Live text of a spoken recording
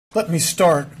Let me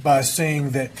start by saying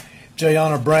that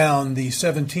Jayana Brown, the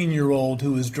 17-year-old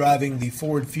who was driving the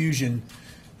Ford Fusion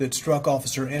that struck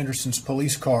Officer Anderson's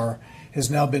police car,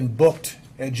 has now been booked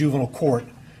at juvenile court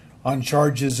on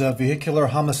charges of vehicular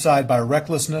homicide by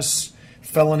recklessness,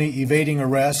 felony evading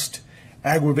arrest,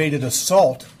 aggravated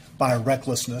assault by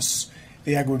recklessness.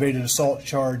 The aggravated assault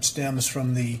charge stems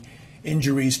from the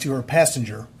injuries to her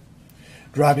passenger,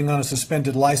 driving on a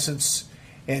suspended license,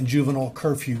 and juvenile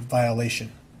curfew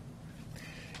violation.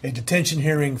 A detention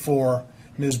hearing for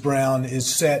Ms. Brown is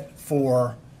set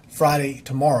for Friday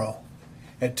tomorrow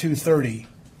at 2:30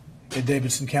 at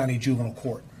Davidson County Juvenile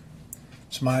Court.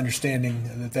 It's my understanding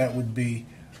that that would be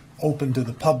open to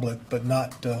the public, but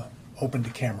not open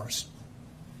to cameras.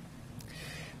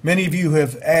 Many of you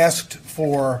have asked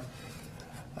for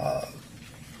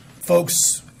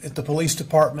folks at the police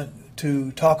department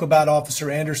to talk about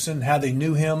Officer Anderson, how they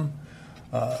knew him,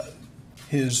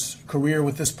 his career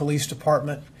with this police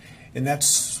department, and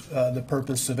that's the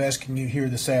purpose of asking you here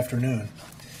this afternoon.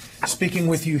 Speaking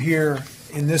with you here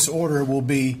in this order will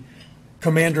be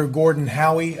Commander Gordon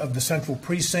Howie of the Central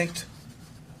Precinct.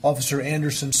 Officer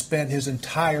Anderson spent his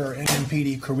entire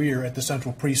MNPD career at the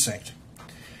Central Precinct.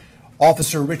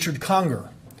 Officer Richard Conger.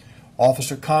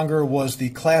 Officer Conger was the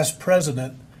class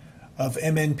president of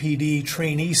MNPD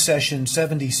Trainee Session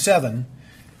 77,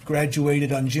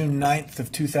 graduated on June 9th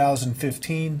of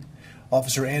 2015.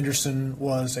 Officer Anderson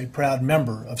was a proud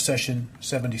member of Session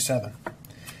 77.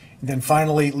 And then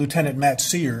finally, Lieutenant Matt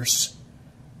Sears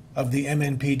of the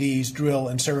MNPD's Drill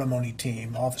and Ceremony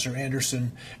Team. Officer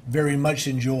Anderson very much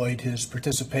enjoyed his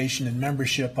participation and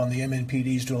membership on the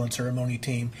MNPD's Drill and Ceremony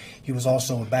Team. He was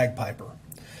also a bagpiper.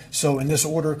 So in this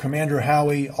order, Commander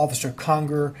Howie, Officer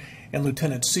Conger, and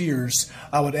Lieutenant Sears,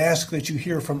 I would ask that you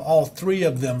hear from all three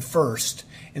of them first,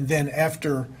 and then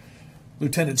after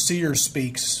Lieutenant Sears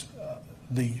speaks,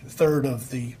 the third of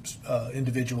the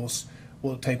individuals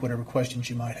will take whatever questions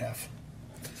you might have.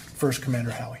 First,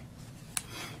 Commander Howie.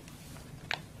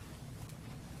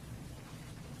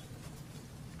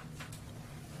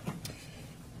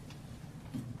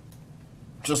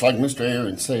 Just like Mr.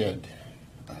 Aaron said,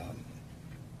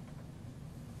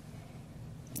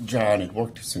 John had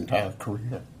worked his entire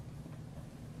career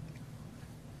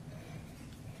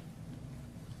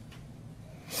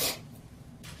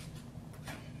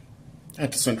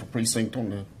at the Central Precinct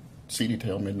on the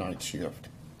C-Detail midnight shift.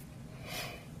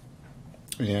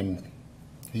 And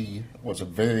he was a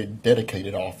very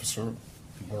dedicated officer.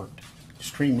 He worked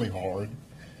extremely hard,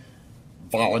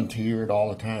 volunteered all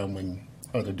the time when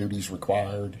other duties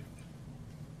required.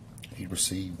 He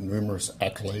received numerous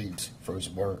accolades for his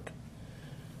work.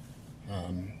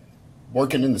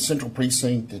 Working in the Central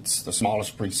Precinct, it's the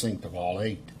smallest precinct of all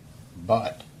 8,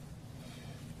 but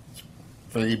it's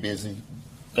very busy.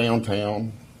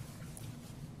 Downtown,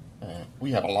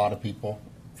 we have a lot of people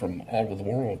from all over the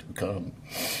world who come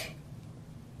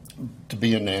to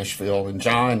be in Nashville, and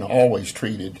John always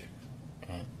treated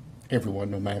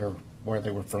everyone, no matter where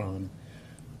they were from,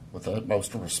 with the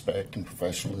utmost respect and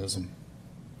professionalism.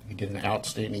 He did an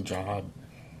outstanding job,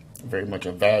 very much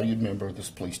a valued member of this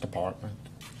police department.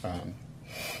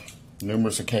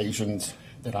 Numerous occasions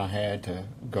that I had to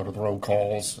go to the roll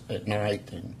calls at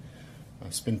night and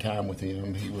spend time with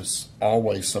him. He was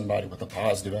always somebody with a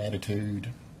positive attitude,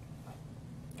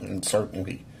 and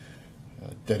certainly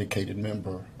a dedicated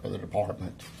member of the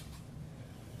department.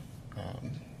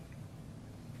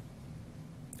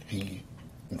 He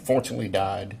unfortunately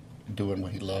died doing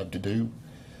what he loved to do.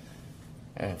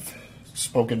 I've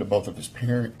spoken to both of his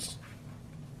parents,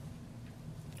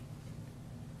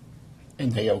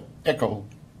 and they echo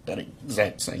that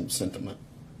exact same sentiment,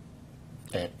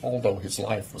 that although his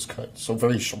life was cut so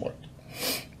very short,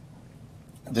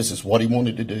 this is what he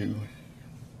wanted to do,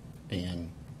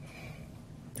 and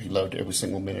he loved every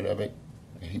single minute of it.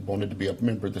 He wanted to be a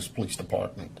member of this police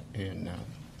department. And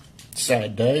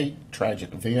sad day,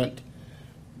 tragic event,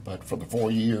 but for the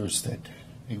 4 years that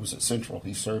he was at Central,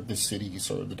 he served this city, he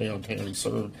served the downtown, he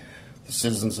served the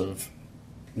citizens of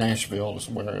Nashville as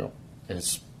well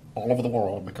as all over the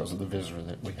world because of the visitor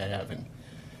that we have. And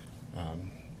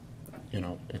you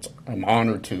know, I'm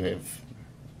honored to have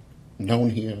known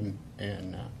him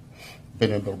and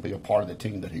been able to be a part of the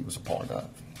team that he was a part of.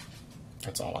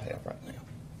 That's all I have right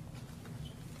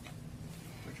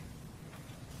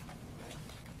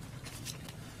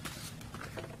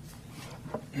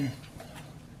now.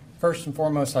 First and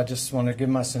foremost, I just want to give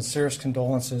my sincerest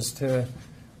condolences to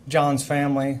John's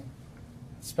family,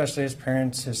 especially his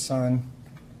parents, his son.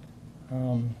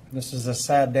 This is a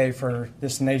sad day for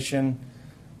this nation,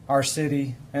 our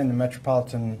city, and the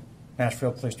Metropolitan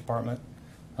Nashville Police Department.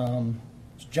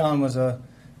 John was a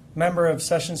member of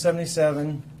Session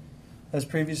 77, as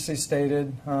previously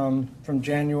stated, from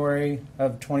January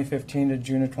of 2015 to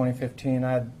June of 2015.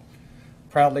 I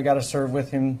proudly got to serve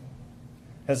with him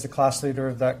as the class leader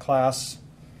of that class.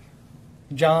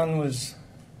 John was,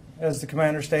 as the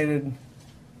commander stated,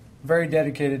 very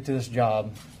dedicated to this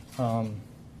job.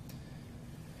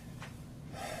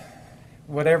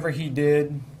 Whatever he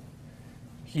did,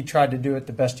 he tried to do it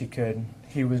the best he could.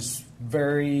 He was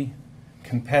very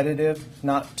competitive,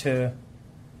 not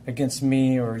against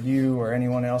me or you or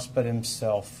anyone else but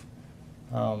himself.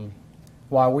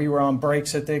 While we were on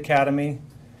breaks at the academy,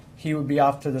 he would be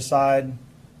off to the side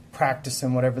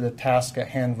practicing whatever the task at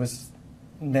hand was,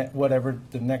 whatever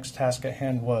the next task at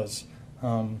hand was.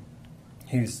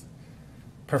 He's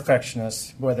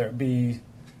perfectionist, whether it be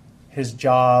his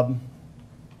job,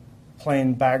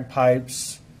 playing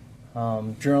bagpipes,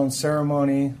 drill and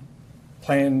ceremony,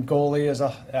 playing goalie as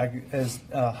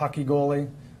a hockey goalie.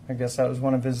 I guess that was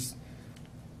one of his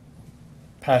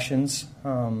passions.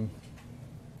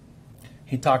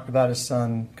 He talked about his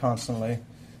son constantly.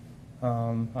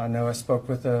 I know I spoke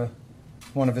with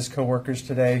one of his coworkers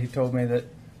today. He told me that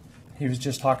he was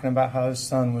just talking about how his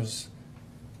son was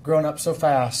growing up so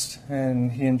fast,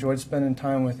 and he enjoyed spending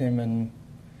time with him. And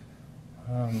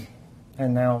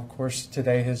now, of course,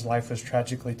 today his life was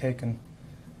tragically taken.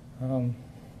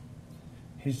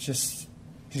 He's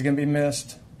going to be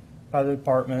missed by the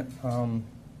department.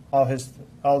 All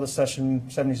the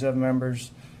Session 77 members.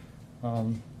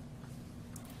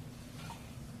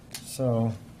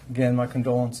 So again, my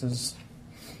condolences.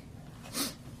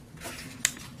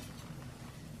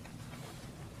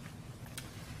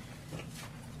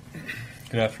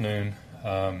 Good afternoon.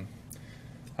 I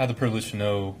had the privilege to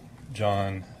know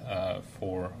John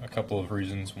for a couple of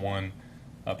reasons. One,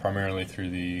 primarily through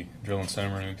the drill and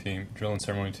ceremony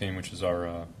team, which is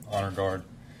our honor guard.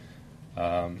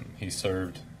 He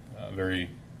served very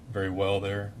well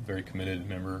there, very committed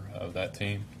member of that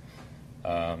team.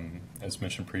 As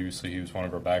mentioned previously, he was one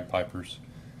of our bagpipers.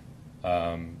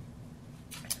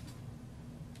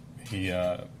 He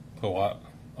put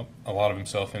a lot of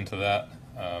himself into that,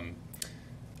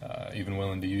 even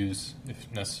willing to use,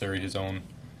 if necessary, his own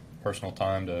personal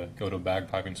time to go to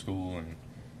bagpiping school, and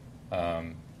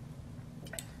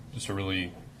just a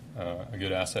really a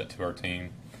good asset to our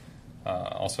team.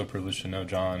 Also privileged to know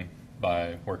John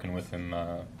by working with him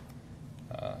at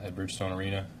Bridgestone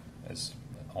Arena. As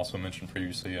also mentioned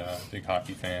previously, a big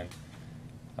hockey fan,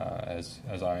 as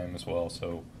I am as well.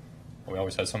 So we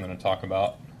always had something to talk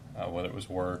about, whether it was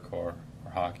work or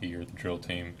hockey or the drill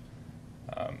team.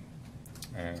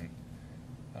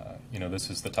 This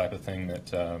is the type of thing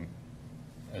that,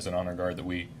 as an honor guard, that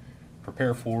we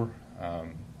prepare for.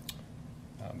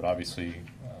 But obviously,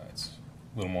 it's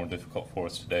a little more difficult for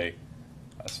us today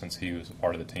since he was a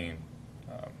part of the team.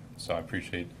 So I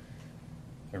appreciate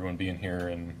everyone being here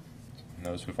and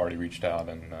those who've already reached out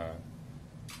and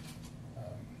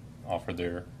offered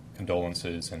their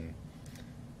condolences and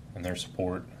their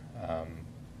support.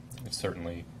 It's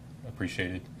certainly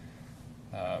appreciated.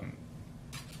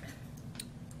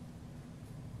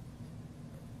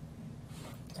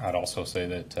 I'd also say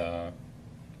that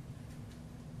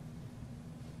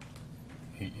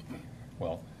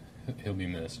he'll be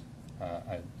missed.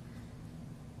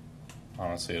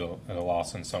 Honestly, at a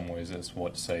loss in some ways is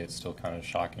what to say. It's still kind of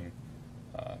shocking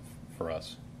for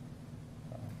us.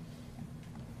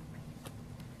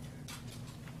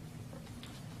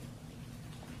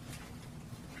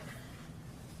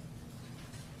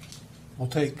 We'll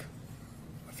take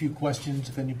a few questions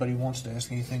if anybody wants to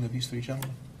ask anything of these three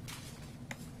gentlemen.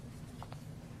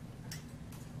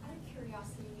 Out of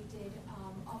curiosity, did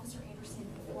Officer Anderson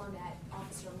perform at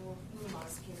Officer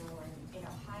Muma's funeral in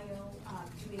Ohio?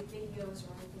 Do we have videos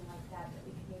or anything like that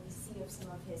we could maybe see of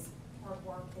some of his hard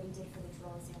work that he did for the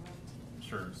drill examiner team?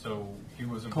 Sure. So he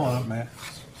was Come on involved. up, Matt.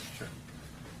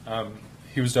 Sure.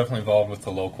 He was definitely involved with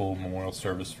the local memorial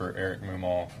service for Eric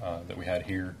Mumal that we had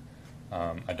here.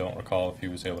 I don't recall if he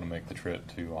was able to make the trip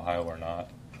to Ohio or not,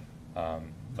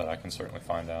 but I can certainly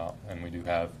find out. And we do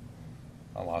have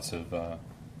lots of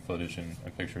footage and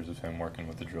pictures of him working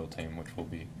with the drill team, which we'll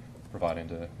be providing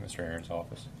to Mr. Aaron's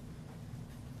office.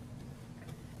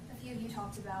 A few of you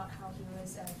talked about how he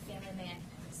was a family man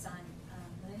and his son.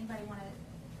 Would anybody want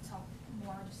to talk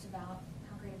more just about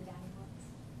how great of a dad he was?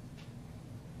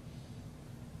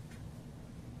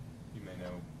 You may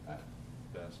know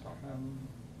best on that.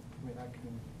 I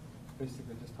can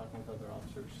basically just talk with other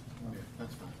officers. Yeah,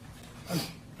 that's fine.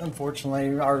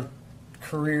 Unfortunately, our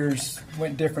careers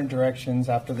went different directions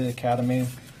after the academy.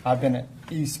 I've been at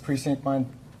East Precinct my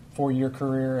 4-year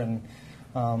career, and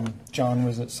John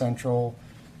was at Central,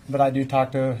 but I do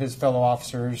talk to his fellow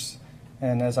officers.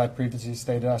 And as I previously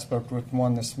stated, I spoke with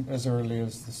one as early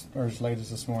as or as late as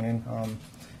this morning,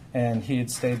 and he had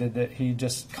stated that he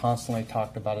just constantly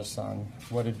talked about his son,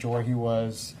 what a joy he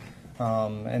was,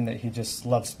 and that he just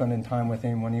loved spending time with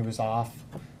him when he was off.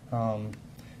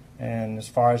 And as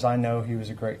far as I know, he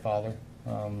was a great father.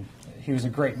 He was a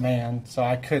great man, so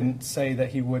I couldn't say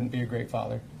that he wouldn't be a great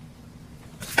father.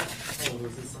 How old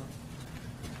was his son?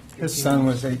 His son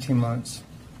was 18 months.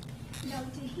 Now,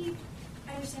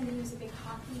 I understand that he was a big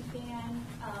hockey fan.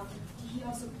 He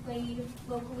also played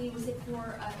locally. Was it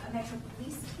for a Metro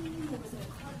Police team, or was it a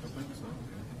club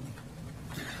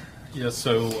team? Yeah,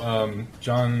 so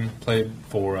John played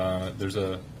for, there's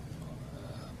a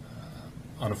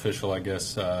unofficial, I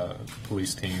guess,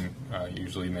 police team,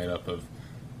 usually made up of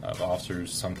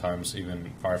officers, sometimes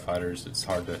even firefighters. It's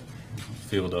hard to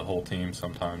field a whole team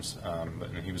sometimes, but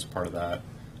he was part of that,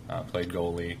 played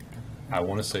goalie. I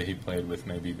want to say he played with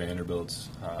maybe Vanderbilt's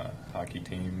hockey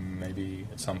team maybe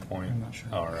at some point, I'm not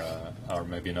sure. or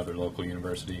maybe another local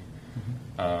university.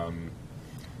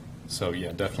 So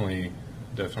yeah, definitely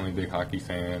a big hockey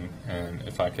fan. And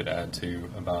if I could add to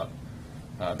about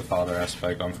the father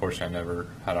aspect, unfortunately I never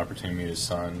had opportunity to meet his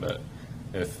son, but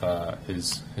if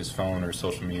his phone or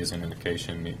social media is an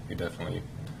indication, he definitely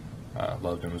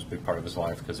loved him. It was a big part of his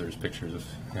life because there's pictures of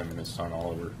him and his son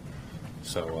all over.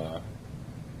 So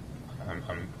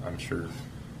I'm sure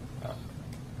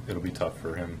it'll be tough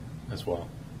for him as well.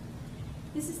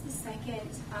 This is the second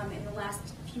in the last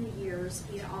few years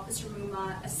via Officer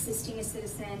Muma assisting a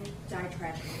citizen die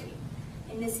tragically.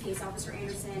 In this case, Officer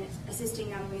Anderson assisting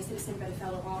not only a citizen but a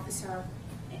fellow officer,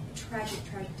 tragic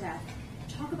death.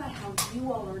 Talk about how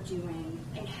you all are doing,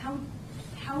 and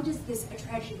how does a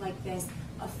tragedy like this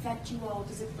affect you all?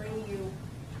 Does it bring you,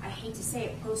 I hate to say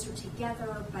it, closer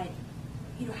together, but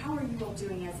how are you all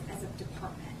doing as a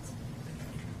department?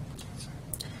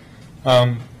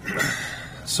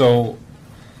 So,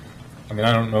 I mean,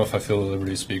 I don't know if I feel the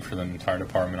liberty to speak for the entire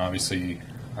department. Obviously,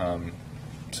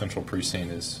 Central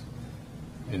Precinct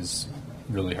is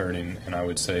really hurting, and I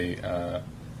would say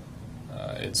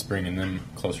it's bringing them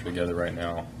closer together right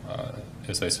now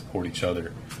as they support each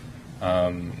other.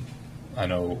 I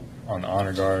know on the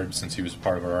honor guard, since he was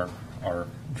part of our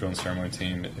drill and ceremony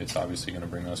team, it's obviously going to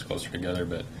bring us closer together,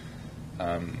 but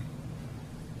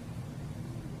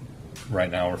right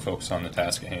now we're focused on the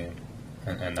task at hand,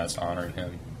 and that's honoring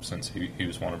him, since he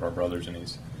was one of our brothers, and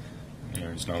he's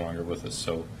no longer with us.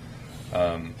 So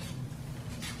I'm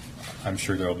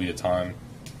sure there will be a time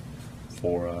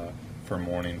for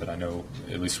mourning, but I know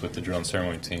at least with the drill and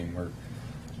ceremony team,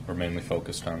 we're mainly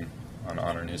focused on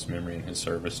honoring his memory and his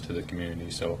service to the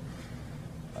community. So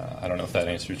I don't know if that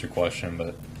answers your question,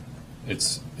 but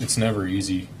it's never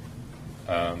easy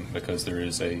because there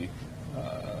is a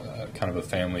kind of a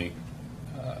family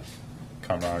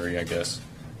camaraderie, I guess,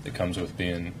 that comes with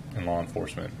being in law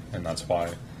enforcement, and that's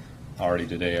why already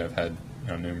today I've had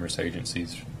numerous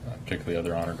agencies, particularly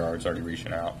other honor guards, already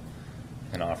reaching out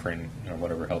and offering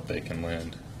whatever help they can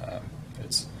lend.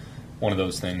 It's one of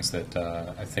those things that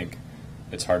I think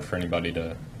it's hard for anybody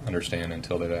to understand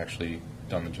until they've actually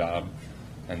done the job,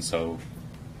 and so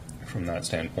from that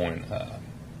standpoint,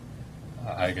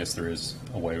 I guess there is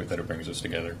a way that it brings us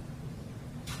together.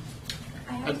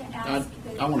 I have to ask.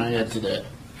 I want to add to that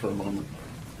for a moment.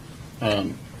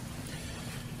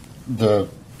 The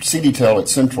C detail at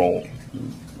Central,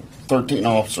 13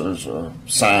 officers are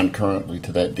signed currently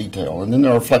to that detail, and then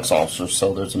there are flex officers,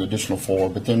 so there's an additional 4.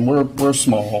 But then we're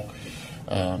small,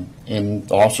 and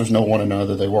the officers know one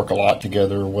another. They work a lot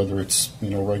together, whether it's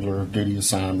regular duty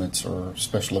assignments or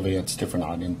special events, different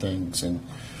item things. And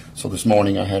so this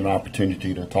morning I had an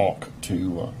opportunity to talk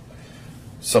to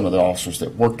some of the officers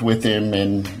that worked with him,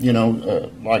 and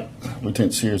like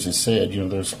Lieutenant Sears has said,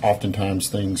 there's oftentimes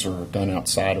things are done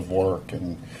outside of work,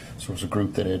 and so there was a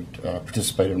group that had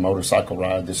participated in a motorcycle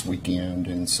ride this weekend,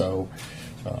 and so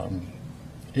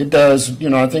it does,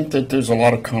 I think that there's a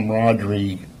lot of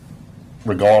camaraderie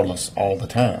regardless all the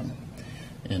time,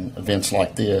 and events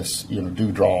like this,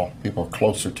 do draw people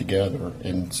closer together,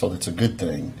 and so that's a good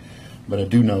thing. But I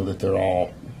do know that they're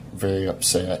all very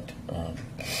upset.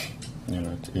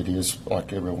 It is,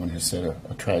 like everyone has said,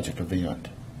 a tragic event.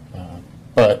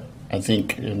 But I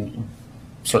think,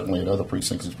 certainly at other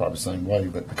precincts it's probably the same way,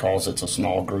 but because it's a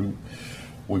small group,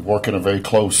 we work in a very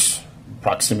close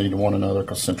proximity to one another,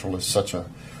 because Central is such a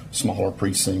smaller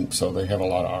precinct, so they have a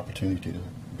lot of opportunity to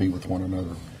be with one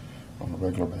another on a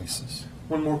regular basis.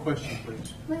 One more question,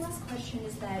 please. My last question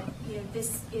is that,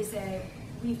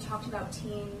 we've talked about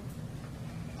team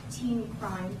teen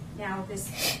crime. Now,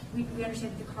 we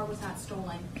understand that the car was not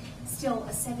stolen. Still,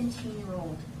 a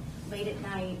 17-year-old late at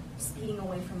night speeding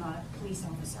away from a police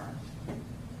officer.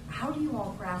 How do you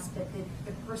all grasp that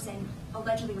the person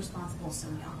allegedly responsible is so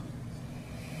young?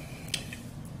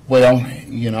 Well,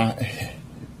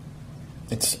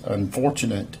 it's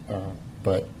unfortunate,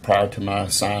 but prior to my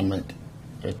assignment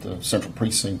at the Central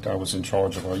Precinct, I was in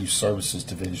charge of our Youth Services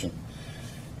Division.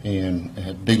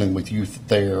 And dealing with youth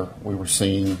there, we were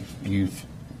seeing youth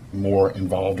more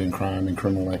involved in crime and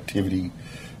criminal activity,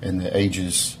 and the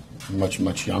ages much,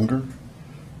 much younger.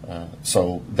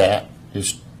 So that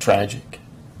is tragic,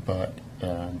 but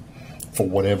for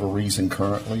whatever reason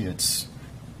currently, it's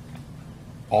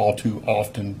all too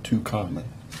often too common.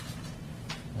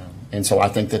 And so I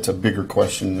think that's a bigger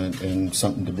question and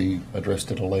something to be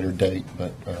addressed at a later date,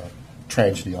 but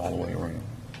tragedy all the way around.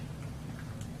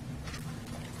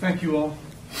 Thank you all.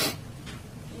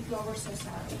 You all were so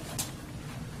sorry.